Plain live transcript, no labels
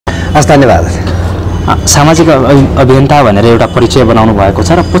हस् धन्यवाद। सामाजिक अभियन्ता भनेर एउटा परिचय बनाउनु भएको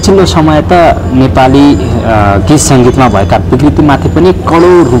छ र पछिल्लो समय त नेपाली गीत सङ्गीतमा भएका विकृतिमाथि पनि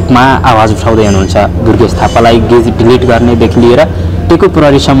कडो रूपमा आवाज उठाउँदै हुनुहुन्छ। दुर्गेश थापालाई गीत डिलिट गर्नेदेखि लिएर टेको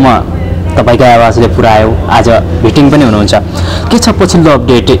प्रहरीसम्म तपाईँकै आवाजले पुर्यायो, आज भेटिङ पनि हुनुहुन्छ। के छ पछिल्लो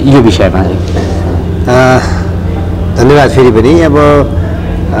अपडेट यो विषयमा? धन्यवाद फेरि पनि। अब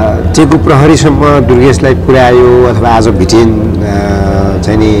टेको प्रहरीसम्म दुर्गेशलाई पुर्यायो अथवा आज भिटिन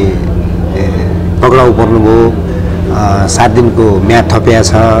चाहिँ नि पक्राउ पर्नुभयो, 7 दिनको म्याद थपिया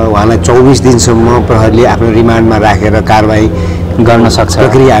छ। उहाँलाई 24 दिनसम्म प्रहरीले आफ्नो रिमान्डमा राखेर कारबाही गर्न सक्छ,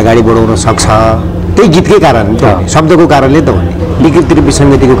 प्रक्रिया अगाडि बढाउन सक्छ। त्यही गीतकै कारण त हो, शब्दको कारणले त हो नि, विकृति र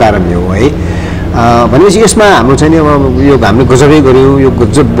विसङ्गतिको कारणले हो है। भनेपछि यसमा हाम्रो चाहिँ अब यो हामीले गजबै गऱ्यो, यो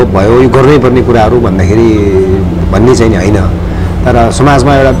गजब भयो, यो गर्नै पर्ने कुराहरू भन्दाखेरि भन्ने चाहिँ होइन। तर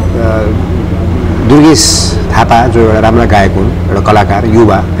समाजमा एउटा दुर्गेश थापा जो एउटा राम्रा गायक हुन्, एउटा कलाकार,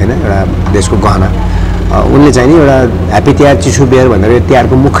 युवा होइन, एउटा देशको गहना, उनले चाहिँ नि एउटा ह्याप्पी तिहार चिसो बिहार भनेर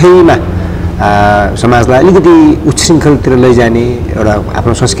तिहारको मुखैमा समाजलाई अलिकति उच्छृङ्खलतिर लैजाने एउटा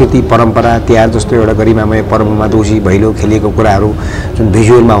आफ्नो संस्कृति परम्परा तिहार जस्तो एउटा गरिमामय पर्वमा देउसी भैलो खेलिएको कुराहरू जुन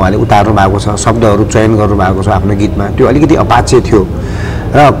भिजुअलमा उहाँले उतार्नु भएको छ, शब्दहरू चयन गर्नुभएको छ आफ्नो गीतमा, त्यो अलिकति अपाच्य थियो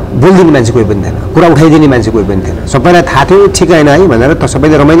र बोलिदिने मान्छे कोही पनि थिएन, कुरा उठाइदिने मान्छे कोही पनि थिएन। सबैलाई थाहा थियो ठिक होइन है भनेर त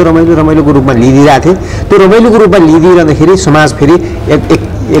सबैले रमाइलोको रूपमा लिइदिरहेको थिए। त्यो रमाइलोको रूपमा लिइदिरहँदाखेरि समाज फेरि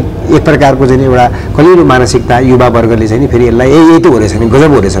एक प्रकारको चाहिँ एउटा कलिलो मानसिकता युवा वर्गले चाहिँ फेरि यसलाई यही त हो रहेछ नि,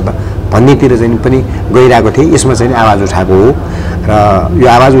 गजब हो रहेछ त भन्नेतिर चाहिँ पनि गइरहेको थिएँ। यसमा चाहिँ आवाज उठाएको हो र यो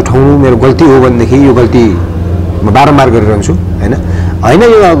आवाज उठाउनु मेरो गल्ती हो भनेदेखि यो गल्ती म बारम्बार गरिरहन्छु होइन।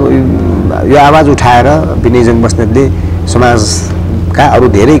 यो आवाज उठाएर विनय जङ बस्नेतले समाजका अरू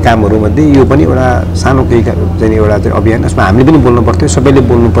धेरै कामहरूमध्ये यो पनि एउटा सानो केही चाहिँ एउटा चाहिँ अभियान, यसमा हामीले पनि बोल्नु पर्थ्यो, सबैले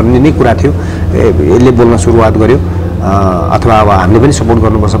बोल्नुपर्ने नै कुरा थियो। यसले बोल्न सुरुवात गर्यो अथवा अब हामीले पनि सपोर्ट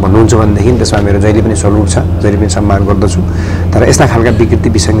गर्नुपर्छ भन्नुहुन्छ भनेदेखि त्यसमा मेरो जहिले पनि सल्युट छ, जहिले पनि सम्मान गर्दछु। तर यस्ता खालका विकृति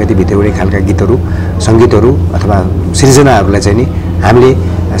विसङ्गति भित्र्याउने खालका गीतहरू, सङ्गीतहरू अथवा सृजनाहरूलाई चाहिँ नि हामीले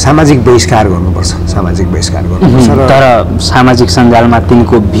सामाजिक बहिष्कार गर्नुपर्छ, सामाजिक बहिष्कार गर्नुपर्छ। तर सामाजिक सञ्जालमा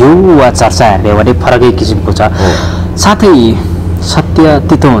तिनको भ्यू वा चर्चा हेर्ने हो भने फरकै किसिमको छ। साथै सत्य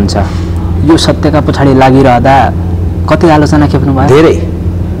तितो हुन्छ, यो सत्यका पछाडि लागिरहँदा कति आलोचना खेप्नु भयो? धेरै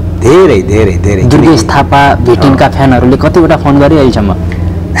धेरै धेरै धेरै। दुर्गेश थापा भेटिङका फ्यानहरूले कतिवटा फोन गरे अहिलेसम्म?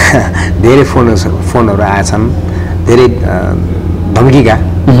 धेरै फोनहरू आएछन्, धेरै धम्कीका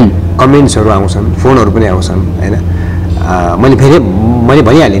कमेन्ट्सहरू आउँछन्, फोनहरू पनि आउँछन् होइन। मैले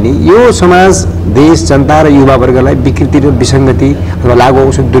भनिहालेँ नि, यो समाज देश जनता र युवा वर्गलाई विकृति र विसङ्गति अथवा लागु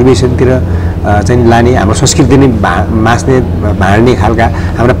औषध दुर्व्यसनतिर चाहिँ लाने, हाम्रो संस्कृति नै मास्ने भाँड्ने खालका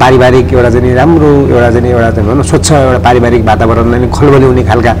हाम्रो पारिवारिक एउटा चाहिँ राम्रो एउटा भनौँ न स्वच्छ एउटा पारिवारिक वातावरणलाई नै खलबल्याउने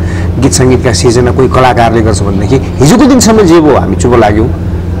खालका गीत सङ्गीतका सिर्जना कोही कलाकारले गर्छ भनेदेखि हिजोको दिनसम्म जे भयो हामी चुप लाग्यौँ।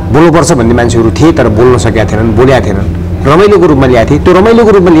 बोल्नुपर्छ भन्ने मान्छेहरू थिए तर बोल्न सकेका थिएनन्, बोलेका थिएनन्, रमाइलोको रूपमा ल्याएको थिए। त्यो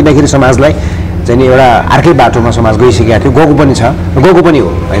रमाइलोको रूपमा लिँदाखेरि समाजलाई चाहिँ एउटा अर्कै बाटोमा समाज गइसकेको थियो, गएको पनि छ, गएको पनि हो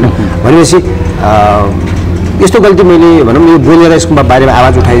होइन। भनेपछि यस्तो गल्ती मैले भनौँ यो बोलेर यसको बारेमा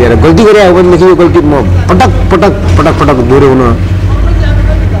आवाज उठाइदिएर गल्ती गरे हो भनेदेखि यो गल्ती म पटक दोहोऱ्याउन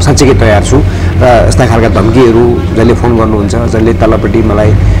साँच्चैकै तयार छु। र यस्ता खालका धम्कीहरू जसले फोन गर्नुहुन्छ, जसले तलपट्टि मलाई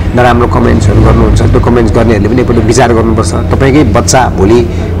नराम्रो कमेन्ट्सहरू गर्नुहुन्छ, त्यो कमेन्ट्स गर्नेहरूले पनि एकपल्ट विचार गर्नुपर्छ। तपाईँकै बच्चा भोलि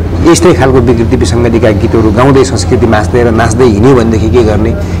यस्तै खालको विकृति विसङ्गतिका गीतहरू गाउँदै संस्कृति मास्दै र नाच्दै हिँड्यो भनेदेखि के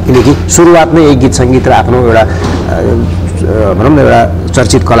गर्ने? किनकि सुरुवात नै यही गीत सङ्गीत र आफ्नो एउटा भनौँ न एउटा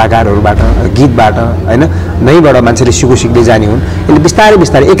चर्चित कलाकारहरूबाट गीतबाट होइन नैबाट मान्छेले सिक्दै जाने हुन्। यसले बिस्तारै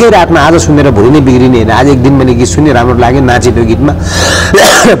बिस्तारै एकै रातमा आज सुनेर भोलि नै बिग्रिने होइन। आज एक दिन मैले गीत सुन्ने राम्रो लाग्यो, नाचे त्यो गीतमा,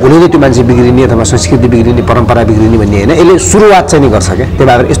 भोलि नै त्यो मान्छे बिग्रिने अथवा संस्कृति बिग्रिने, परम्परा बिग्रिने भन्ने होइन। यसले सुरुवात चाहिँ नि गर्छ क्या। त्यही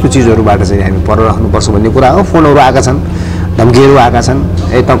भएर यस्तो चिजहरूबाट चाहिँ हामी पर राख्नुपर्छ भन्ने कुरा हो। फोनहरू आएका छन्, धम्कीहरू आएका छन्,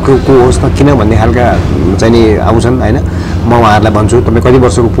 त को होस् त किन भन्ने खालका चाहिँ नि आउँछन् होइन। म उहाँहरूलाई भन्छु तपाईँ कति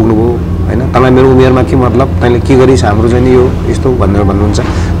वर्षको पुग्नुभयो होइन, तपाईँ मेरो उमेरमा के मतलब, तैँले के गरिस् हाम्रो चाहिँ नि यो यस्तो भनेर भन्नुहुन्छ।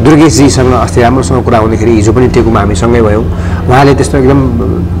 दुर्गेशजीसँग अस्ति राम्रोसँग कुरा हुँदाखेरि हिजो पनि टेकुमा हामी सँगै भयौँ, उहाँले त्यस्तो एकदम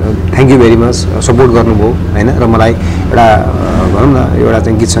thank you very much support गर्नुभयो होइन। र मलाई एउटा भनौँ न एउटा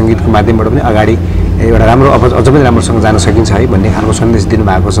चाहिँ गीत सङ्गीतको माध्यमबाट पनि अगाडि एउटा राम्रो अझ पनि राम्रोसँग जान सकिन्छ है भन्ने खालको सन्देश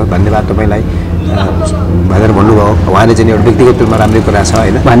दिनुभएको छ। धन्यवाद तपाईँलाई भनेर भन्नुभयो। उहाँले चाहिँ एउटा व्यक्तिगत रूपमा राम्रै कुरा छ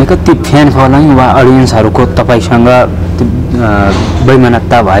होइन। भनेको ती फ्यान फलोइङ वा अडियन्सहरूको तपाईँसँग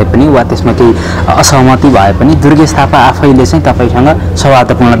वैमानता भए पनि वा त्यसमा केही असहमति भए पनि दुर्गेश थापा आफैले चाहिँ तपाईँसँग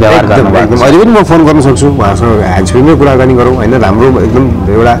सौहार्दपूर्ण व्यवहार गर्नुभएको छ। अहिले पनि म फोन गर्न सक्छु, उहाँसँग ह्यान्डफ्रीमै कुराकानी गरौँ होइन। राम्रो एकदम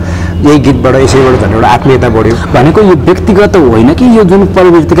एउटा यही गीतबाट यसैबाट झन् एउटा आत्मीयता बढ्यो। भनेको यो व्यक्तिगत होइन कि यो जुन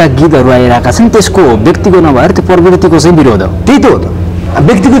प्रवृत्तिका गीतहरू आइरहेका छन् त्यसको व्यक्तिको नभएर त्यो प्रवृत्तिको चाहिँ विरोध हो। त्यही त हो त,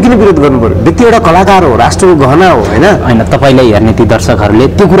 व्यक्तिको किन विरोध गर्नु पर्यो? व्यक्ति एउटा कलाकार हो, राष्ट्रको गहना हो होइन? होइन, तपाईँलाई हेर्ने ती दर्शकहरूले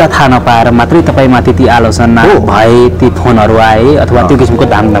त्यो कुरा थाहा नपाएर मात्रै तपाईँमाथि ती आलोचना भए, ती फोनहरू आए अथवा त्यो किसिमको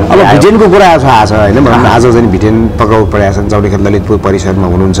धामधम? अब भिटेनको कुरा आज होइन, भनौँ न आज चाहिँ भिटेन पकाउ परेका छन्, चौडेखेल ललितपुर परिसरमा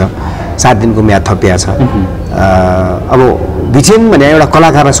हुनुहुन्छ, 7 दिनको म्याद थपिया छ। अब भिटेन भने एउटा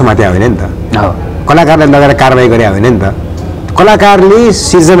कलाकारलाई समात्या होइन नि त, कलाकारलाई लगेर कारवाही गरे होइन नि त, कलाकारले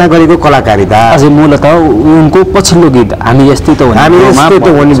सिर्जना गरेको कलाकारिता। अझै मूलत उनको पछिल्लो गीत हामी यस्तै त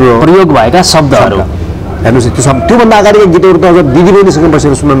हुने प्रयोग भएका शब्दहरू हेर्नुहोस्, त्योभन्दा अगाडिको गीतहरू त अझ दिदीबहिनीसँग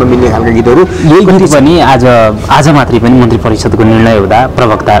बसेर सुन्न नमिल्ने खालका गीतहरू। यही गीत पनि आज मात्रै पनि मन्त्री परिषदको निर्णय हुँदा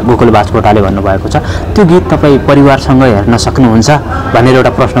प्रवक्ता गोकुल बाजकोटाले भन्नुभएको छ त्यो गीत तपाईँ परिवारसँग हेर्न सक्नुहुन्छ भनेर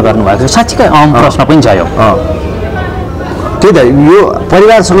एउटा प्रश्न गर्नुभएको छ। साँच्चीकै अहम प्रश्न पनि छ यो। त्यही त, यो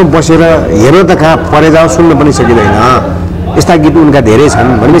परिवारसँग बसेर हेर्न त कहाँ परे जाओ, सुन्न पनि सकिँदैन। यस्ता गीत उनका धेरै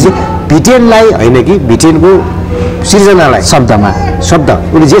छन् भनेपछि भिटेनलाई होइन कि भिटेनको सिर्जनालाई शब्द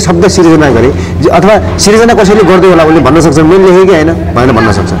उसले जे शब्द सिर्जना गरे अथवा सिर्जना कसैले गर्दै होला उसले भन्न सक्छ मैले लेखेँ कि होइन भनेर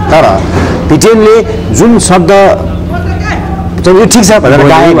भन्न सक्छ। तर भिटेनले जुन शब्द यो ठिक छ भनेर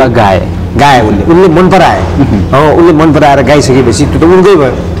गाए उनले मन पराए, उसले मन पराएर गाइसकेपछि त्यो त उनकै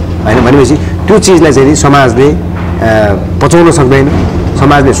भयो होइन। भनेपछि त्यो चिजलाई चाहिँ समाजले पचाउन सक्दैन,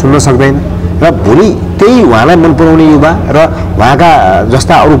 समाजले सुन्न सक्दैन र भोलि त्यही उहाँलाई मन पराउने युवा र उहाँका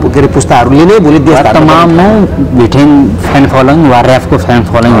जस्ता अरू के अरे पुस्ताहरूले नै भोलि तमाम भिटेन फ्यान फलोइङ वा ऱ्यापको फ्यान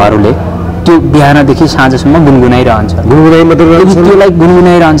फलोइङहरूले त्यो बिहानदेखि साँझसम्म गुनगुनाइरहन्छ। त्यसलाई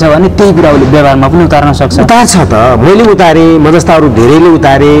गुनगुनाइरहन्छ भने त्यही कुरा उसले व्यवहारमा पनि उतार्न सक्छ। उतार्छ त, मैले उतारेँ, म जस्ता अरू धेरैले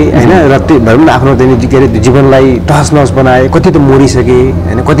उतारे होइन। र त्यो भनौँ न आफ्नो के अरे जीवनलाई तहस नहस बनाए, कति त मरिसके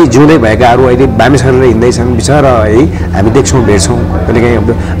होइन, कति जिउँदै भएकाहरू अहिले बामे सरेर हिँड्दैछन् बिचरा है। हामी देख्छौँ, भेट्छौँ,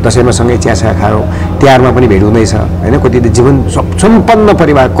 कहिलेकाहीँ दसैँमा सँगै चियासा खायौँ, तिहारमा पनि भेट हुँदैछ होइन। कति त जीवन सम्पन्न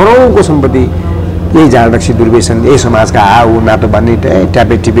परिवार, करोडको सम्पत्ति, यही जाँडरक्सी दुर्व्यसन, यही समाजका हाउ नातो बान्ने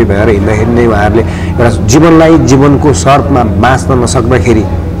ट्यापे टिपे भएर हिँड्दाखेरि नै उहाँहरूले एउटा जीवनलाई जीवनको शर्तमा बाँच्न नसक्दाखेरि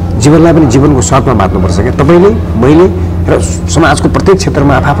जीवनलाई पनि जीवनको शर्तमा बाँच्नुपर्छ क्या। तपाईँले, मैले र समाजको प्रत्येक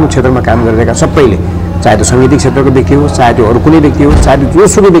क्षेत्रमा आफ्नो क्षेत्रमा काम गरिरहेका सबैले, चाहे त्यो साङ्गीतिक क्षेत्रको व्यक्ति होस्, चाहे त्यो अरू कुनै व्यक्ति होस्, चाहे त्यो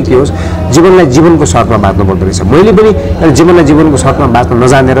जोसुकै व्यक्ति होस्, जीवनलाई जीवनको शर्तमा बाँच्नु पर्दो रहेछ। मैले पनि जीवनलाई जीवनको शर्तमा बाँच्न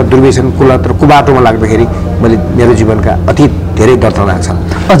नजानेर दुर्व्यसन कुलत र कुबाटोमा लाग्दाखेरि मैले मेरो जीवनका अति धेरै दर्द लाग्छन्।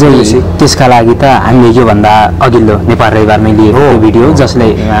 अझै त्यसका लागि त हामीले योभन्दा अघिल्लो नेपाल रविवारमै लिएको भिडियो जसले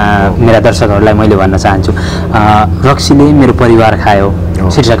मेरा दर्शकहरूलाई मैले भन्न चाहन्छु, रक्सीले मेरो परिवार खायो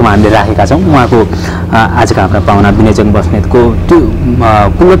शीर्षकमा हामीले राखेका छौँ। उहाँको आजका हाम्रा पाहुना विनय जङ बस्नेतको त्यो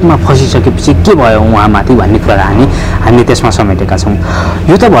कुलतमा फसिसकेपछि के भयो उहाँमाथि भन्ने कुरा हामीले त्यसमा समेटेका छौँ।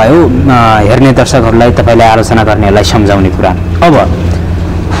 यो त भयो हेर्ने दर्शकहरूलाई, तपाईँलाई आलोचना गर्नेहरूलाई सम्झाउने कुरा। अब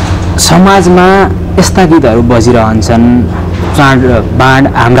समाजमा यस्ता गीतहरू बजिरहन्छन्, बाँड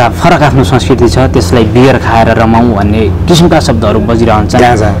हाम्रा फरक आफ्नो संस्कृति छ त्यसलाई बियर खाएर रमाउँ भन्ने किसिमका शब्दहरू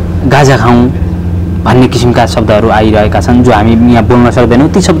बजिरहन्छन्, गाजा खाउँ भन्ने किसिमका शब्दहरू आइरहेका छन् जो हामी यहाँ बोल्न सक्दैनौँ।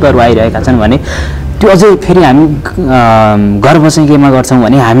 ती शब्दहरू आइरहेका छन् भने त्यो अझै फेरि हामी गर्व चाहिँ केमा गर्छौँ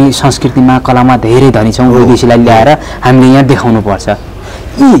भने हामी संस्कृतिमा कलामा धेरै धनी छौँ, विदेशीलाई ल्याएर हामीले यहाँ देखाउनुपर्छ।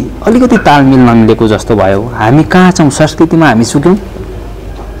 यी अलिकति तालमेल नमिलेको जस्तो भयो। हामी कहाँ छौँ? संस्कृतिमा हामी चुक्यौँ?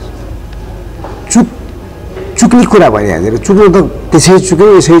 चुक्ने कुरा भइहाल्यो, चुक्नु त त्यसै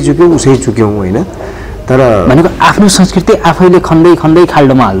चुक्यौँ, यसै चुक्यौँ, उसै चुक्यौँ होइन। तर भनेको आफ्नो संस्कृति आफैले खन्दै खन्दै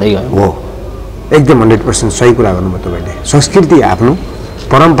खाल्डोमा हाल्दै गयो हो। एकदम 100% सही कुरा गर्नुभयो तपाईँले। संस्कृति आफ्नो,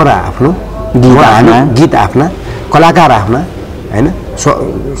 परम्परा आफ्नो, गीत आफ्ना, कलाकार आफ्ना होइन,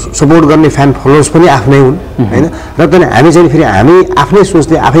 सपोर्ट गर्ने फ्यान फलोवर्स पनि आफ्नै हुन् होइन। र पनि हामी चाहिँ फेरि हामी आफ्नै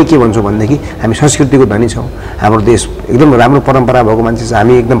सोचले आफै के भन्छौँ भनेदेखि हामी संस्कृतिको धनी छौँ, हाम्रो देश एकदम राम्रो परम्परा भएको मान्छे छ,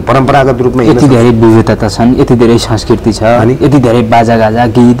 हामी एकदम परम्परागत रूपमा यति धेरै विविधता छन्, यति धेरै संस्कृति छ, यति धेरै बाजागाजा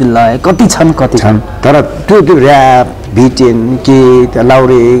गीत लय कति छन्। तर त्यो ऱ्याप VTEN के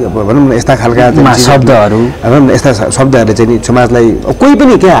लाउरे भनौँ न यस्ता खालका शब्दहरू भनौँ न यस्ता शब्दहरूले चाहिँ समाजलाई कोही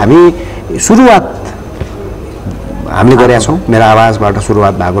पनि क्या हामी सुरुवात हामीले गरेका छौँ। मेरो आवाजबाट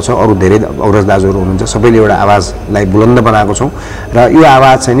सुरुवात भएको छ, अरू धेरै अग्रज दाजुहरू हुनुहुन्छ, सबैले एउटा आवाजलाई बुलन्द बनाएको छौँ। र यो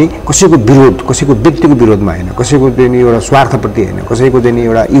आवाज चाहिँ नि कसैको विरोध, कसैको व्यक्तिको विरोधमा होइन, कसैको चाहिँ एउटा स्वार्थप्रति होइन, कसैको चाहिँ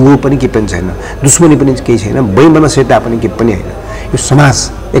एउटा इगो पनि केही पनि छैन, दुश्मनी पनि केही छैन, वैमनस्यता पनि केही पनि होइन। यो समाज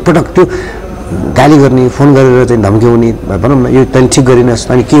एकपटक त्यो गाली गर्ने, फोन गरेर चाहिँ धम्क्याउने भनौँ न यो तैँले ठिक गरिनस्,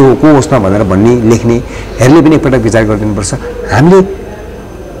 तैँले के हो को होस् न भनेर भन्ने लेख्नेहरूले पनि एकपटक विचार गरिदिनुपर्छ। हामीले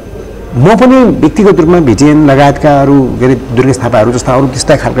म पनि व्यक्तिगत रूपमा VTEN लगायतका अरू के अरे दुर्गेश थापाहरू जस्ता अरू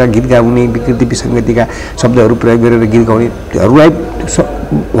त्यस्ता खालका गीत गाउने, विकृति विसङ्गतिका शब्दहरू प्रयोग गरेर गीत गाउनेहरूलाई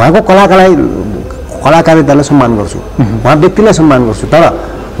उहाँको कलाकारितालाई सम्मान गर्छु, उहाँ व्यक्तिलाई सम्मान गर्छु। तर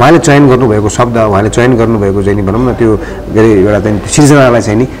उहाँले चयन गर्नुभएको शब्द, उहाँले चयन गर्नुभएको चाहिँ नि भनौँ न त्यो के अरे एउटा चाहिँ सिर्जनालाई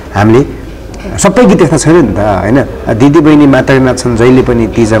चाहिँ नि हामीले सबै गीत त्यस्ता छैन नि त होइन दिदी बहिनी मात्रै नाच्छन् जहिले पनि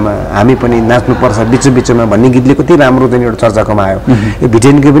तिजमा हामी पनि नाच्नुपर्छ बिचमा भन्ने गीतले कति राम्रो चाहिँ एउटा चर्चा कमायो यो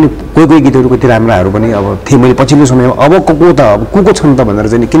भिटेनकै पनि कोही गीतहरू कति राम्राहरू पनि अब थिए मैले पछिल्लो समयमा अब को छन् त भनेर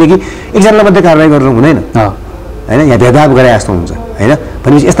चाहिँ किनकि एकजनालाई मात्रै कारवाही गरेर हुँदैन होइन यहाँ भेदभाव गरे जस्तो हुन्छ होइन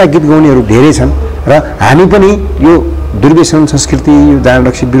भनेपछि यस्ता गीत गाउनेहरू धेरै छन् र हामी पनि यो दुर्व्यसन संस्कृति यो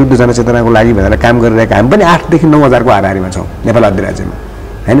जनरक्षी विरुद्ध जनचेतनाको लागि भनेर काम गरिरहेका हामी पनि 8 देखि 9 हजारको हाराहारीमा छौँ नेपाल अधिराज्यमा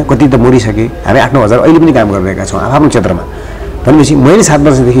होइन कति त मरिसके हामी 8-9 हजार अहिले पनि काम गरिरहेका छौँ आफ्नो क्षेत्रमा भनेपछि मैले 7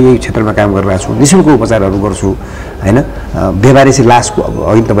 वर्षदेखि यही क्षेत्रमा काम गरिरहेको छु निःशुल्क उपचारहरू गर्छु होइन बेवारेसी लासको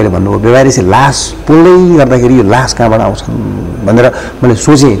अघि तपाईँले भन्नुभयो बेवारेसी लास पोल्दै गर्दाखेरि यो लास कहाँबाट आउँछन् भनेर मैले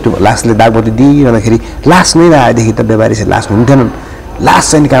सोचेँ त्यो लासले दागबत्ती दिइरहँदाखेरि लास नै नआएदेखि त बेवारेसी लास हुन्थेनन्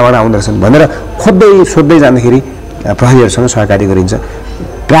लास चाहिँ कहाँबाट आउँदो रहेछन् भनेर सोध्दै जाँदाखेरि प्रहरीहरूसँग सहकारी गरिन्छ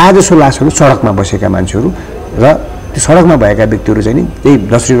प्रायःजसो लासहरू सडकमा बसेका मान्छेहरू र त्यो सडकमा भएका व्यक्तिहरू चाहिँ नि त्यही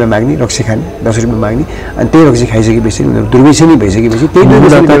 10 रुपियाँ माग्ने रक्सी खाने 10 रुपियाँ माग्ने अनि त्यही रक्सी खाइसकेपछि उनीहरू दुर्व्यसनी भइसकेपछि त्यही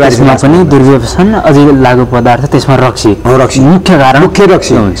दुर्व्यसनमा पनि दुर्व्यसन अझै लागु पदार्थ त्यसमा रक्सी मुख्य कारण मुख्य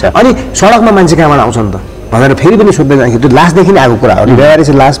रक्सी हुन्छ अनि सडकमा मान्छे कहाँबाट आउँछन् त भनेर फेरि पनि सोध्दै जाँदाखेरि त्यो लासदेखि आएको कुरा हो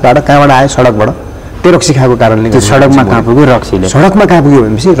बेवारेसी लासबाट कहाँबाट आयो सडकबाट त्यो रक्सी खाएको कारणले सडकमा कहाँ पुग्यो रक्सीले सडकमा कहाँ पुग्यो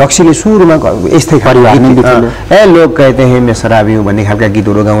भनेपछि रक्सीले सुरुमा यस्तै परिवार ए लोक कहते हैं मैं शराबी हूँ भन्ने खालका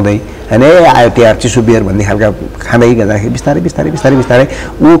गीतहरू गाउँदै होइन ए आयो तिहार चिसो बियर भन्ने खालका खाँदै गर्दाखेरि बिस्तारै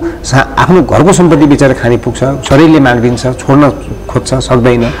ऊ आफ्नो घरको सम्पत्ति बेचेर खाने पुग्छ शरीरले मागिदिन्छ छोड्न खोज्छ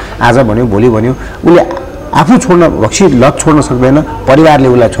सक्दैन आज भन्यो भोलि भन्यो उसले आफू छोड्न रक्सी लत छोड्न सक्दैन परिवारले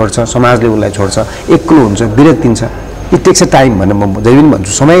उसलाई छोड्छ समाजले उसलाई छोड्छ एक्लो हुन्छ विरक्तिन्छ इट टेक्स अ टाइम भनेर म जहिले पनि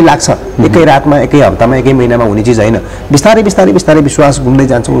भन्छु समय लाग्छ एकै रातमा एकै हप्तामा एकै महिनामा हुने चिज होइन बिस्तारै विश्वास घुम्दै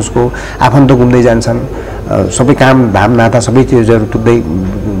जान्छ उसको आफन्त घुम्दै जान्छन् सबै काम धाम नाता सबै चिजहरू टुट्दै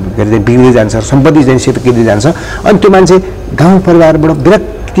बिग्दै जान्छ सम्पत्ति चाहिँ सेतकिँदै जान्छ अनि त्यो मान्छे गाउँ परिवारबाट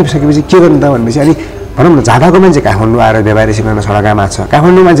विरक्ति सकेपछि के गर्नु त भनेपछि अनि भनौँ न झापाको मान्छे काठमाडौँ आएर बेवारेसी गर्न सडकमा माग्छ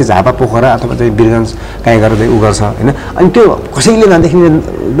काठमाडौँ मान्छे झापा पोखरा अथवा चाहिँ वीरगञ्ज काहीँ गर्दै उ गर्छ होइन अनि त्यो कसैले नदेखि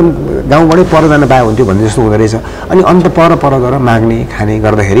एकदम गाउँबाटै पर जान पायो हुन्थ्यो भन्ने जस्तो हुँदो रहेछ अनि अन्त पर गएर माग्ने खाने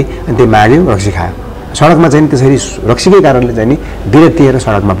गर्दाखेरि अनि त्यो माग्यो रक्सी खायो सडकमा चाहिँ त्यसरी रक्सीकै कारणले चाहिँ नि विरक्तिएर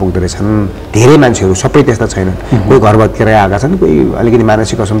सडकमा पुग्दो रहेछन् धेरै मान्छेहरू सबै त्यस्ता छैनन् कोही घर भत्केर आएका छन् कोही अलिकति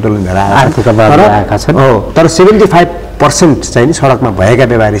मानसिक असन्तुलन भएर आएका छन् हो तर 75% चाहिँ नि सडकमा भएका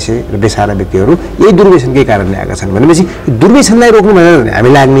बेवारेसी र बेसारा व्यक्तिहरू यही दुर्व्यसनकै कारणले आएका छन् भनेपछि दुर्व्यसनलाई रोक्नु भनेर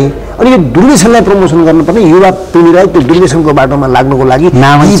हामी लाग्ने अनि यो दुर्व्यसनलाई प्रमोसन गर्नुपर्ने युवा पिँढीलाई त्यो दुर्व्यसनको बाटोमा लाग्नुको लागि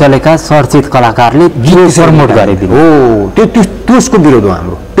नामै चलेका चर्चित कलाकारले गीत प्रमोट गरिदिनु हो त्यसको विरोध हो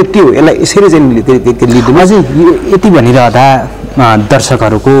हाम्रो त्यति हो यसलाई यसरी चाहिँ लिदिनु अझै यति भनिरहँदा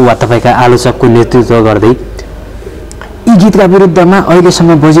दर्शकहरूको वा तपाईँका आलोचकको नेतृत्व गर्दै यी गीतका विरुद्धमा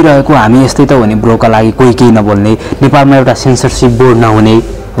अहिलेसम्म बजिरहेको हामी यस्तै त हो नि ब्रोका लागि कोही केही नबोल्ने नेपालमा एउटा सेन्सरसिप बोर्ड नहुने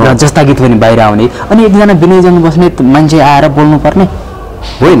र जस्ता गीत पनि बाहिर आउने अनि एकजना विनय जङ बस्नेत मान्छे आएर बोल्नुपर्ने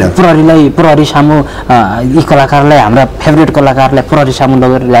होइन प्रहरी सामु यी कलाकारलाई हाम्रा फेभरेट कलाकारलाई प्रहरी सामु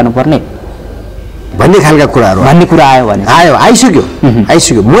लगेर जानुपर्ने भन्ने खालका कुराहरू भन्ने कुरा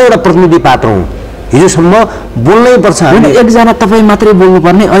आइसक्यो म एउटा प्रतिनिधि पात्र हुँ हिजोसम्म बोल्नै पर्छ एकजना तपाईँ मात्रै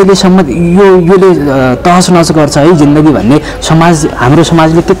बोल्नुपर्ने अहिलेसम्म योले तहस नहस गर्छ है जिन्दगी भन्ने समाज हाम्रो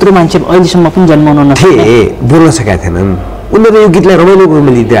समाजले त्यत्रो मान्छे अहिलेसम्म पनि जन्माउन नसके बोल्न सकेका थिएनन् उनीहरू यो गीतलाई रमाइलोको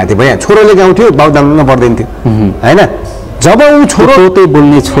रूपमा लिइदिरहेको थियो भइहाल्यो छोरोले गाउँथ्यो बाउ दाम्न पर्दैन थियो होइन जब ऊ छोरो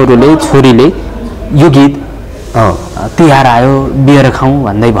बोल्ने छोरीले यो गीत तिहार आयो बियर खाउँ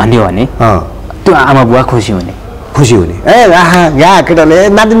भन्दै भन्यो भने त्यो आमा बुवा खुसी हुने ए आहा यहाँ केटाले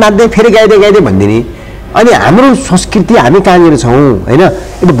नाच्दै फेरि गाइदिए भनिदिने अनि हाम्रो संस्कृति हामी कहाँनिर छौँ होइन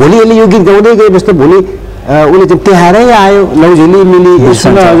अब भोलि यसले यो गीत गाउँदै गए जस्तो भोलि उसले चाहिँ तिहारै आयो लौझेली मिली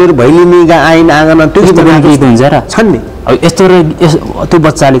हजुर भैलिनी आइन आँगन त्यो गीत हुन्छ र छन् नि अब यस्तो र त्यो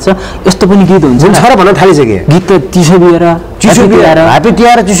बच्चाले छ यस्तो पनि गीत हुन्छ र भन्न थालिसके गीत त चिसो बिएर हापी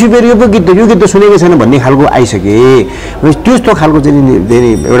तिहार चिसो बिएर यो गीत त सुनेकै छैन भन्ने खालको आइसके त्यस्तो खालको चाहिँ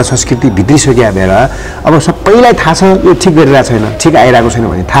एउटा संस्कृति भित्रिसक्यो भएर अब सबैलाई थाहा छ यो ठिक गरिरहेको छैन ठिक आइरहेको छैन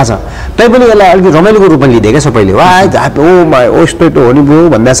भन्ने थाहा छ तैपनि यसलाई अलिकति रमाइलोको रूपमा लिइदियो क्या सबैले वा यस्तो त हो नि बुवा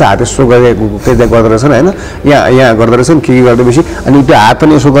भन्दा चाहिँ हात यसो गर्दो रहेछन् होइन यहाँ गर्दो रहेछन् के गर्दैपछि अनि त्यो हात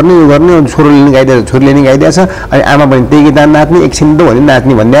पनि यसो गर्ने यो गर्ने छोरीले नि गाइदिएछ अनि आमा पनि त्यही गीत नाच्ने एकछिन त भने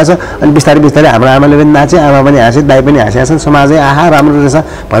नाच्ने भनिदिएछ अनि बिस्तारै हाम्रो आमाले पनि नाचे आमा पनि हाँसे दाइ पनि हाँसेका छन् समाजै आहा राम्रो रहेछ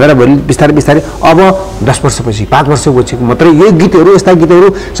भनेर भोलि बिस्तारै अब 10 वर्षपछि 5 वर्षपछि मात्रै यो गीतहरू यस्ता गीतहरू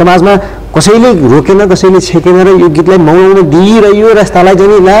समाजमा कसैले रोकेन कसैले छेकेन र यो गीतलाई मौलाउन दिइरह्यो र यस्तालाई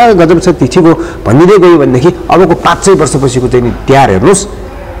चाहिँ ला गजब छ ठिकको भनिदिँदै गयो भनेदेखि अबको 5 वर्षपछिको चाहिँ तिहार हेर्नुहोस्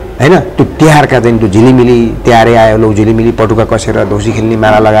होइन त्यो तिहारका चाहिँ त्यो झिलिमिली तिहारै आयो लौ झिलिमिली पटुका कसेर देउसी खेल्ने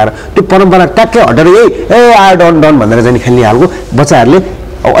माला लगाएर त्यो परम्परा ट्याक्कै हटेर ए आ डन भनेर चाहिँ खेल्ने खालको बच्चाहरूले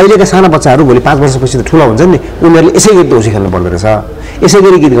अब अहिलेका साना बच्चाहरू भोलि 5 वर्षपछि त ठुलो हुन्छन् नि, उनीहरूले यसै गरी देउसी खेल्नु पर्दो रहेछ, यसै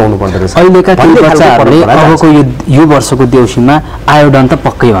गरी गीत गाउनु पर्दो रहेछ। अहिलेका बच्चाहरूले अबको यो वर्षको देउसीमा आयोडन त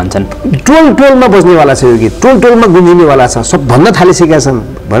पक्कै भन्छन्। टोलमा बज्नेवाला छ यो गीत, टोलमा गुन्जिनेवाला छ, सब भन्न थालिसकेका छन्।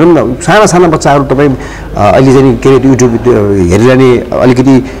 भनौँ न साना बच्चाहरू तपाईँ अहिले चाहिँ के अरे युट्युब हेरिरहने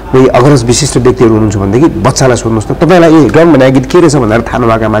अलिकति कोही अग्रज विशिष्ट व्यक्तिहरू हुनुहुन्छ भनेदेखि बच्चालाई सोध्नुहोस् त, तपाईँलाई यो गाउँ भनेको गीत के रहेछ भनेर थाहा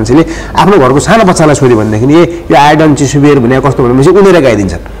नभएका मान्छेले आफ्नो घरको सानो बच्चालाई सोध्यो भनेदेखि यो आयोडन चिसुबेर भनेको कस्तो भनेपछि उनीहरू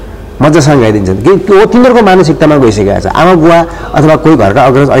गाइदिन्छन्, मजासँग गाइदिन्छन् कि त्यो तिनीहरूको मानसिकतामा गइसकेको छ। आमा बुवा अथवा कोही घरका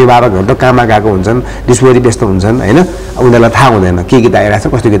अग्रज अभिभावकहरू त काममा गएको हुन्छन्, दिसभरि व्यस्त हुन्छन् होइन, उनीहरूलाई थाहा हुँदैन के गीत आइरहेको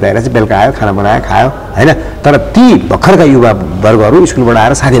छ, कस्तो गीत आइरहेको छ, बेलुका आयो खाना बनायो खायो होइन। तर ती भर्खरका युवा वर्गहरू स्कुलबाट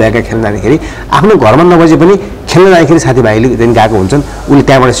आएर साथीभाइका खेल्न जाँदाखेरि आफ्नो घरमा नबजे पनि खेल्न जाँदाखेरि साथीभाइले चाहिँ गएको हुन्छन्, उसले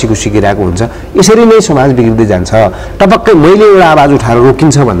त्यहाँबाट सिकिरहेको हुन्छ। यसरी नै समाज बिग्रिँदै जान्छ। टपक्कै मैले एउटा आवाज उठाएर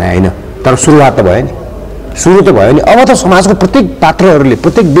रोकिन्छ भन्दा होइन, तर सुरुवात त भयो नि, सुरु त भयो नि। अब त समाजको प्रत्येक पात्रहरूले,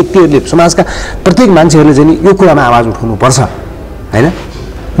 प्रत्येक व्यक्तिहरूले, समाजका प्रत्येक मान्छेहरूले चाहिँ यो कुरामा आवाज उठाउनुपर्छ होइन।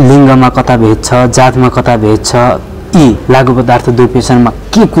 लिङ्गमा कता भेद छ, जातमा कता भेद छ, यी लागु पदार्थ दुर्व्यसनमा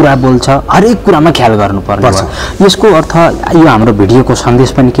के कुरा बोल्छ, हरेक कुरामा ख्याल गर्नुपर्ने हो। यसको अर्थ यो हाम्रो भिडियोको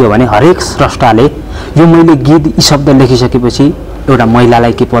सन्देश पनि के हो भने हरेक स्रष्टाले यो मैले गीत यी शब्द लेखिसकेपछि एउटा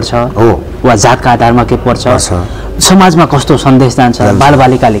महिलालाई के पर्छ वा जातका आधारमा के पर्छ, समाजमा कस्तो सन्देश जान्छ,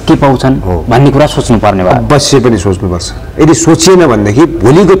 बालबालिकाले के पाउँछन् भन्ने कुरा सोच्नुपर्ने भयो। अवश्य पनि सोच्नुपर्छ। यदि सोचिएन भनेदेखि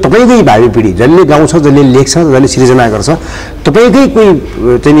भोलिको तपाईँकै भावी पिँढी जसले गाउँछ, जसले लेख्छ, जसले सृजना गर्छ, तपाईँकै कोही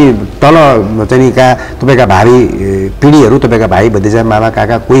चाहिँ तल चाहिँ तपाईँका भावी पिँढीहरू, तपाईँका भाइ भतिजा मामा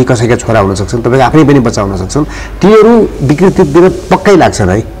काका कोही कसैका छोरा हुन सक्छन्, तपाईँको आफ्नै पनि बच्चा हुन सक्छन्, तीहरू विकृतितिर पक्कै लाग्छन्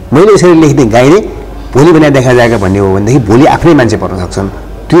है। मैले यसरी लेख्दै गाइदिएँ भोलि बिना देखा जाएगा भन्ने हो भनेदेखि भोलि आफ्नै मान्छे पर्न सक्छन्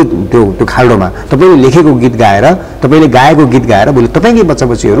त्यो खाल्डोमा। तपाईँले लेखेको गीत गाएर, तपाईँले गाएको गीत गाएर भोलि तपाईँकै बच्चा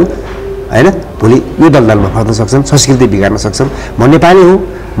बच्चीहरू होइन भोलि यो दलदलमा फर्न सक्छन्, संस्कृति बिगार्न सक्छन्। म नेपाली हुँ,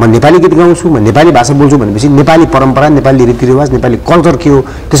 म नेपाली गीत गाउँछु, म नेपाली भाषा बोल्छु भनेपछि नेपाली परम्परा, नेपाली रीतिरिवाज, नेपाली कल्चर के हो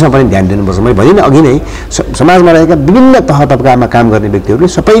त्यसमा पनि ध्यान दिनुपर्छ। मैले भने नि अघि नै समाजमा रहेका विभिन्न तह तबकामा काम गर्ने व्यक्तिहरूले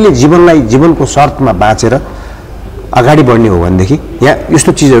सबैले जीवनलाई जीवनको शर्तमा बाँचेर अगाडि बढ्ने हो भनेदेखि यहाँ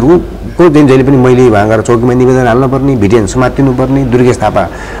यस्तो चिजहरूको दिन जहिले पनि मैले वहाँ गएर चौकीमा निवेदन हाल्नुपर्ने, VTEN समात्नुपर्ने, दुर्गेश थापा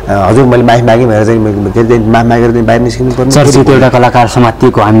हजुर मैले माफी मागेँ भनेर चाहिँ माफी मागेर चाहिँ बाहिर निस्किनुपर्ने, चर्चित एउटा कलाकार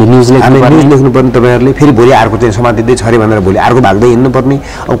समातिएको हामी न्युज लेख्नुपर्ने तपाईँहरूले, फेरि भोलि अर्को चाहिँ समातिँदै छ अरे भनेर भोलि अर्को भाग्दै हिँड्नुपर्ने।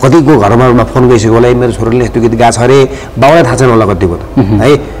 अब कतिको घरमा फोन गइसक्यो होला, मेरो छोरीले यस्तो गीत गाछ अरे, बाउलाई थाहा छैन होला कतिको त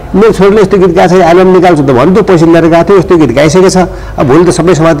है, मेरो छोरीले यस्तो गीत गाछ एल्बम निकाल्छु त भन्थ्यो, पैसा लिएर गएको थियो, यस्तो गीत गाइसकेको छ, अब भोलि त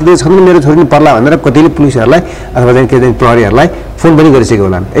सबै समातिँदै छन्, मेरो छोरी नि पर्ला भनेर कतिले पुलिसहरूलाई अथवा चाहिँ के चाहिँ प्रहरीहरूलाई फोन पनि गरिसकेको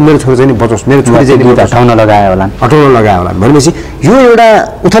होला, मेरो छोरी चाहिँ बचोस्, मेरो छोरी चाहिँ हटाउन लगायो होला भनेपछि यो एउटा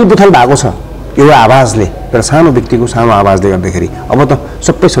उथल पुथल भएको छ एउटा आवाजले, एउटा सानो व्यक्तिको सानो आवाजले गर्दाखेरि। अब त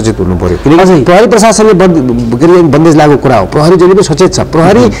सबै सचेत हुनु पर्यो, किनकि प्रहरी प्रशासनले बन्देज लागेको कुरा हो, प्रहरी जहिले पनि सचेत छ।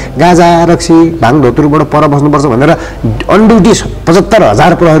 प्रहरी गाँजा रक्सी भाङ धोतुरबाट पर बस्नुपर्छ भनेर अन ड्युटी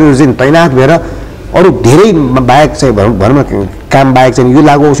 75,000 प्रहरीहरू चाहिँ तैनात भएर अरू धेरै बाहेक चाहिँ भनौँ काम बाहेक चाहिँ यो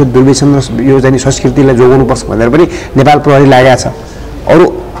लागु औषध दुर्व्यसन र यो चाहिँ संस्कृतिलाई जोगाउनुपर्छ भनेर पनि नेपाल प्रहरी लागेको छ,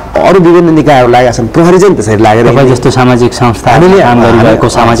 अरू विभिन्न निकायहरू लागेका छन्। प्रहरी चाहिँ त्यसरी लागेर जस्तो सामाजिक संस्था हामीले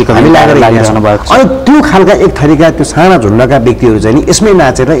सामाजिक अनि त्यो खालका एक थरीका त्यो साना झुन्डका व्यक्तिहरू चाहिँ नि यसमै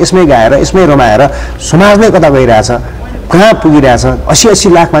नाचेर, यसमै गाएर, यसमै रमाएर समाज नै कता गइरहेछ, कहाँ पुगिरहेछ। 80-80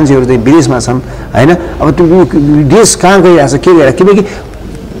 लाख मान्छेहरू चाहिँ विदेशमा छन् होइन। अब त्यो देश कहाँ गइरहेछ, के गइरहेछ, किनकि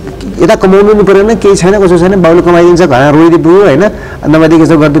यता कमाउनु नि परेन, केही छैन, कसो छैन, बाउले कमाइदिन्छ, घरमा रोइदिए पुग्यो होइन, नभएदेखि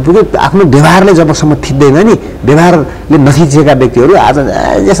यसो गर्दै पुग्यो। आफ्नो व्यवहारले जबसम्म थिच्दैन नि, व्यवहारले नथिचेका व्यक्तिहरू आज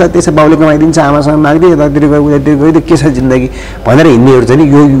यसो त्यसो बाउले कमाइदिन्छ, आमासँग माग्दै यतातिर गयो उतातिर गयो, के छ जिन्दगी भनेर हिँड्नेहरू चाहिँ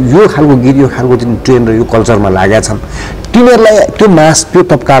यो खालको गीत, यो खालको चाहिँ ट्रेन्ड र यो कल्चरमा लागेका छन्। तिनीहरूलाई त्यो त्यो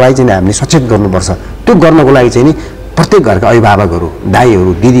तबकालाई चाहिँ हामीले सचेत गर्नुपर्छ। त्यो गर्नको लागि चाहिँ नि प्रत्येक घरका अभिभावकहरू,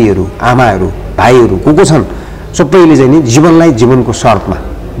 दाइहरू, दिदीहरू, आमाहरू, भाइहरू को छन् सबैले चाहिँ नि जीवनलाई जीवनको शर्तमा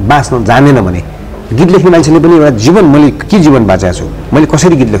बाँच्न जानेन भने गीत लेख्ने मान्छेले पनि एउटा जीवन मैले के जीवन बाँचेको छु, मैले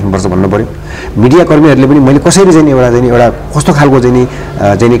कसरी गीत लेख्नुपर्छ भन्नु पऱ्यो। मिडिया कर्मीहरूले पनि मैले कसरी चाहिँ एउटा कस्तो खालको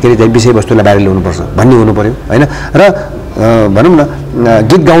चाहिँ के अरे विषयवस्तुलाई बाहिर ल्याउनुपर्छ भन्ने हुनु पऱ्यो होइन। र भनौँ न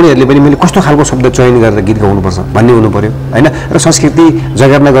गीत गाउनेहरूले पनि मैले कस्तो खालको शब्द चयन गरेर गीत गाउनुपर्छ भन्ने हुनु पऱ्यो होइन। र संस्कृति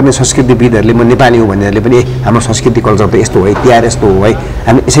जगेर्ना गर्ने संस्कृतिविदहरूले म नेपाली हो भन्नेहरूले पनि हाम्रो संस्कृति कल्चर त यस्तो हो है, तिहार यस्तो हो है,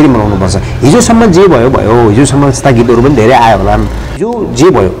 हामी यसरी मनाउनुपर्छ। हिजोसम्म जे भयो भयो, हिजोसम्म यस्ता गीतहरू पनि धेरै आयो होला, जो जे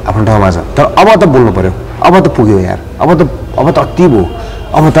भयो आफ्नो ठाउँमा छ, तर अब त बोल्नु पऱ्यो, अब त पुग्यो यार, अब त अति भयो।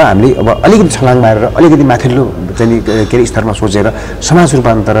 अब त हामीले अब अलिकति छलाङ मारेर अलिकति माथिल्लो चाहिँ के अरे स्तरमा सोचेर समाज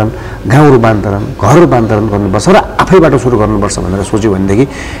रूपान्तरण, गाउँ रूपान्तरण, घर रूपान्तरण गर्नुपर्छ र आफैबाट सुरु गर्नुपर्छ भनेर सोच्यो भनेदेखि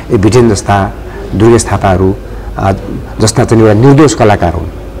VTEN जस्ता, दुर्गेश थापाहरू जस्ता चाहिँ एउटा निर्दोष कलाकार हुन्,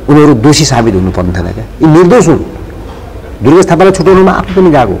 उनीहरू दोषी साबित हुनुपर्ने थिएन क्या, यी निर्दोष हुन् दुर्गेश थापालाई छुटाउनुमा आफू पनि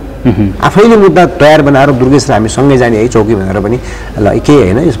गएको आफैले मुद्दा तयार बनाएर दुर्गेश र हामी सँगै जाने है चौकी भनेर पनि ल केही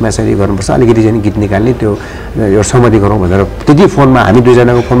होइन यसमा यसरी गर्नुपर्छ अलिकति चाहिँ गीत निकाल्ने त्यो एउटा सहमति गरौँ भनेर त्यति फोनमा हामी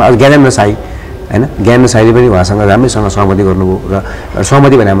दुईजनाको फोनमा ज्ञानेन्द्र साई होइन ज्ञानेन्द्र साईले पनि उहाँसँग राम्रैसँग सहमति गर्नुभयो र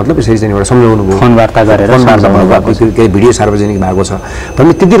सहमति भने मतलब यसरी चाहिँ एउटा सम्झाउनु भयो फोन वार्ता गरेर केही भिडियो सार्वजनिक भएको छ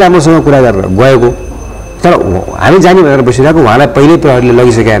भने त्यति राम्रोसँग कुरा गरेर गएको तर हामी जाने भनेर बसिरहेको उहाँलाई पहिल्यै प्रहरीले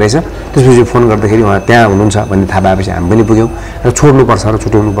लगिसकेको रहेछ त्यसपछि फोन गर्दाखेरि उहाँ त्यहाँ हुनुहुन्छ भन्ने थाहा पाएपछि हामी पनि पुग्यौँ र छोड्नुपर्छ र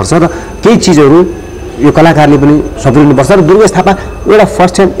छुटाउनुपर्छ र केही चिजहरू यो कलाकारले पनि सपुर्नुपर्छ र दुर्गेश थापा एउटा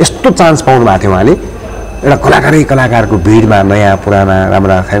फर्स्ट टाइम यस्तो चान्स पाउनु भएको थियो उहाँले एउटा कलाकारको भिडमा नयाँ पुराना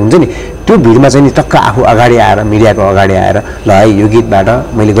राम्रा खाइ हुन्छ नि त्यो भिडमा चाहिँ नि टक्क आफू अगाडि आएर मिडियाको अगाडि आएर ल है यो गीतबाट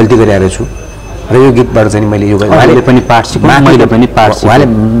मैले गल्ती गरेर छु र यो गीतबाट चाहिँ मैले यो उहाँले पनि पार्ट सिक्नु मैले पनि पार्ट उहाँले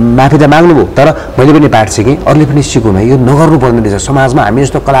माफी त माग्नुभयो तर मैले पनि पार्ट सिकेँ अरूले पनि सिकौँ यो नगर्नुपर्ने रहेछ समाजमा हामी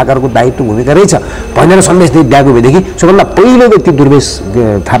जस्तो कलाकारको दायित्व भूमिका रहेछ भनेर सन्देश दिएको भएदेखि सबभन्दा पहिलो व्यक्ति दुर्गेश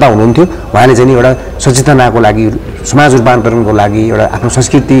थापा हुनुहुन्थ्यो उहाँले चाहिँ एउटा सचेतनाको लागि समाज रूपान्तरणको लागि एउटा आफ्नो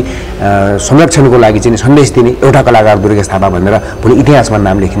संस्कृति संरक्षणको लागि चाहिँ सन्देश दिने एउटा कलाकार दुर्गेश थापा भनेर भोलि इतिहासमा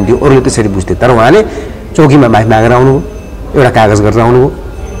नाम लेखिन्थ्यो अरूले त्यसरी बुझ्थे तर उहाँले चौकीमा माफी मागेर आउनुभयो एउटा कागज गरेर आउनुभयो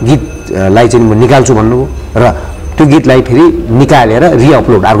गीतलाई चाहिँ म निकाल्छु भन्नुभयो र त्यो गीतलाई फेरि निकालेर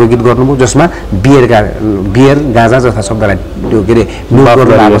रिअपलोड अर्को गीत गर्नुभयो जसमा बियर गाँजा जस्ता शब्दलाई त्यो के अरे म्युट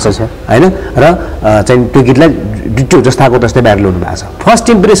गर्नु भएको छ होइन र चाहिँ त्यो गीतलाई डिटो जस्ताको तस्तै बाहिर ल्याउनु भएको छ first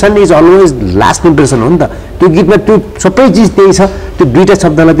impression is always last impression हो नि त त्यो गीतमा त्यो सबै चिज त्यही छ त्यो दुईवटा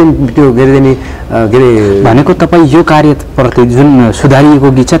शब्दलाई चाहिँ त्यो के अरे के अरे भनेको तपाईँ यो कार्यप्रति जुन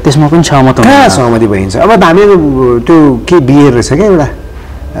सुधारिएको गीत छ त्यसमा पनि सहमत हुनुहुन्छ सहमति भइन्छ अब हामी त्यो के बियर रहेछ क्या एउटा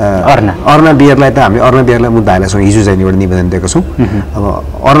अर्ना बियरलाई त हामीले अर्ना बियरलाई मुद्दा हालेको छौँ हिजो चाहिँ एउटा निवेदन दिएको छौँ अब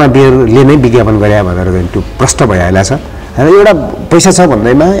अर्ना बियरले नै विज्ञापन गरे भनेर त्यो प्रष्ट भइहालेको छ होइन एउटा पैसा छ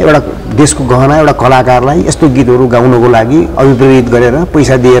भन्दैमा एउटा देशको गहना एउटा कलाकारलाई यस्तो गीतहरू गाउनको लागि अभिप्रेरित गरेर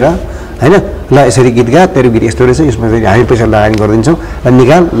पैसा दिएर होइन ल यसरी गीत गा तेरो गीत यस्तो रहेछ यसमा चाहिँ हामी पैसा लगानी गरिदिन्छौँ र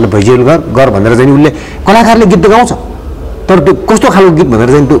निकाल ल भैजिएल गर भनेर चाहिँ उसले कलाकारले गीत त गाउँछ तर त्यो कस्तो खालको गीत भनेर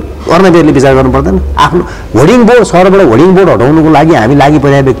चाहिँ त्यो अर्ना बियरले विचार गर्नु पर्दैन आफ्नो होर्डिङ बोर्ड सहरबाट होर्डिङ बोर्ड हटाउनुको लागि हामी लागि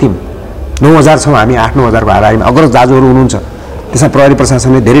परेका व्यक्ति 9,000 छौँ हामी 8-9,000 को हाराहारीमा अग्रज दाजुहरू हुनुहुन्छ त्यसमा प्रहरी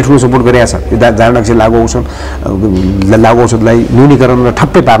प्रशासनले धेरै ठुलो सपोर्ट गरिरहेको छ यो जानरक्षी लागु औषधलाई न्यूनीकरण र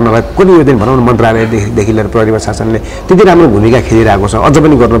ठप्पै पार्नलाई कुनै यो दिन भनौँ न मन्त्रालयदेखि लिएर प्रहरी प्रशासनले त्यति राम्रो भूमिका खेलिरहेको छ अझ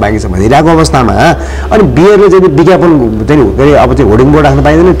पनि गर्न बाँकी छ भनिरहेको अवस्थामा अनि बियरले चाहिँ विज्ञापन चाहिँ के अरे अब चाहिँ होर्डिङ बोर्ड राख्न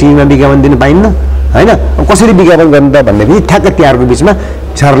पाइँदैन टिभीमा विज्ञापन दिन पाइन्न होइन कसरी विज्ञापन गर्नु त भन्दाखेरि ठ्याक्क तिहारको बिचमा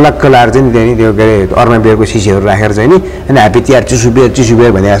छर्लक्क लाएर चाहिँ त्यहाँदेखि त्यो के अरे अर्ना बियरको सिसीहरू राखेर चाहिँ नि अनि ह्याप्पी तिहार चिसो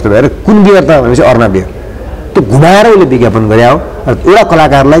बियर भने जस्तो भएर कुन बियर त भनेपछि अर्ना बियर त्यो घुमाएर उसले विज्ञापन गरे हो एउटा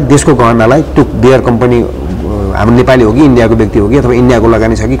कलाकारलाई देशको गहनालाई त्यो बियर कम्पनी हाम्रो नेपाली हो कि इन्डियाको व्यक्ति हो कि अथवा इन्डियाको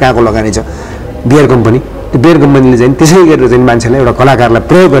लगानी छ कि कहाँको लगानी छ बियर कम्पनी त्यो बियर कम्पनीले चाहिँ त्यसै गरेर चाहिँ मान्छेलाई एउटा कलाकारलाई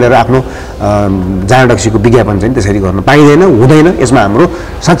प्रयोग गरेर आफ्नो जानरक्षीको विज्ञापन चाहिँ त्यसरी गर्न पाइँदैन हुँदैन यसमा हाम्रो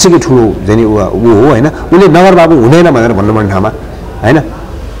साँच्चैकै ठुलो चाहिँ ऊ हो होइन उसले नगर बाबु हुँदैन भनेर भन्नुपर्ने ठाउँमा होइन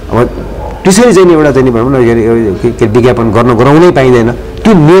अब त्यसरी चाहिँ एउटा चाहिँ भनौँ न के विज्ञापन गर्न गराउनै पाइँदैन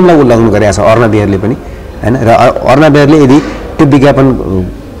त्यो नियमलाई उल्लङ्घन गरेको छ अर्ना बियरले पनि होइन र अर्ना बियरले यदि त्यो विज्ञापन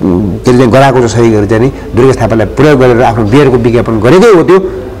के अरे गराएको जसरी गरेर चाहिँ दुर्गेश थापालाई प्रयोग गरेर आफ्नो बियरको विज्ञापन गरेकै हो त्यो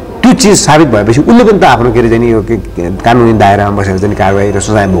चिज साबित भएपछि उसले पनि त आफ्नो के अरे चाहिँ यो कानुनी दायरामा बसेर चाहिँ कारवाही र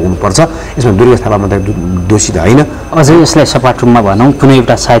सजाय भोग्नुपर्छ यसमा दुर्गेश थापा मात्रै दोषी त होइन अझै यसलाई सपाट रूपमा भनौँ कुनै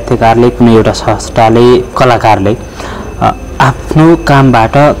एउटा साहित्यकारले कुनै एउटा संस्थाले कलाकारले आफ्नो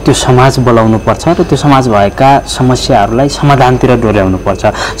कामबाट त्यो समाज बोलाउनु पर्छ र त्यो समाज भएका समस्याहरूलाई समाधानतिर डोर्याउनु पर्छ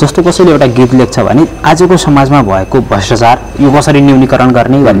जस्तो कसैले एउटा गीत लेख्छ भने आजको समाजमा भएको भ्रष्टाचार यो कसरी न्यूनीकरण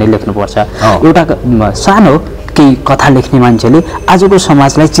गर्ने भन्ने लेख्नुपर्छ एउटा सानो केही कथा लेख्ने मान्छेले आजको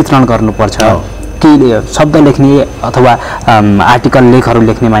समाजलाई चित्रण गर्नुपर्छ केही शब्द लेख्ने अथवा आर्टिकल लेखहरू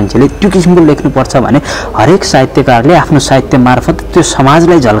लेख्ने मान्छेले त्यो किसिमको लेख्नुपर्छ भने हरेक साहित्यकारले आफ्नो साहित्य मार्फत त्यो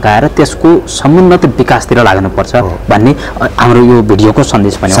समाजलाई झल्काएर त्यसको समुन्नत विकासतिर लाग्नुपर्छ भन्ने हाम्रो यो भिडियोको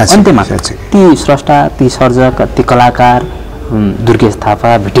सन्देश पनि हो अन्त्यमा ती स्रष्टा ती सर्जक ती कलाकार दुर्गेश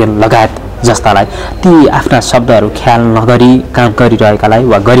थापा भिटेल लगायत जस्तालाई ती आफ्ना शब्दहरू ख्याल नगरी काम गरिरहेकालाई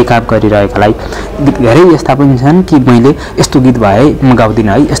वा गरी काम गरिरहेकालाई धेरै यस्ता पनि छन् कि मैले यस्तो गीत भए म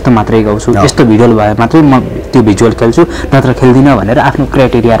गाउँदिनँ है यस्तो मात्रै गाउँछु यस्तो भिजुअल भए मात्रै म त्यो भिजुअल खेल्छु नत्र खेल्दिनँ भनेर आफ्नो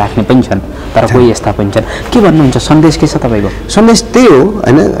क्राइटेरिया राख्ने पनि छन् तर कोही यस्ता पनि छन् के भन्नुहुन्छ सन्देश के छ तपाईँको सन्देश त्यही हो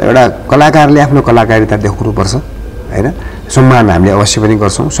होइन एउटा कलाकारले आफ्नो कलाकारिता देखाउनुपर्छ होइन सम्मान हामीले अवश्य पनि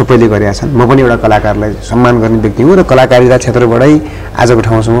गर्छौँ सबैले गरेका छन् म पनि एउटा कलाकारलाई सम्मान गर्ने व्यक्ति हुँ र कलाकारिता क्षेत्रबाटै आजको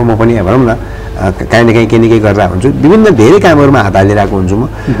ठाउँसम्म म पनि भनौँ न काहीँ न केही गरेर हुन्छु विभिन्न धेरै कामहरूमा हात हालिरहेको हुन्छु म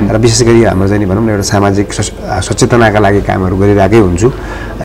र विशेष गरी हाम्रो चाहिँ भनौँ न एउटा सामाजिक सचेतनाका लागि कामहरू गरिरहेकै हुन्छु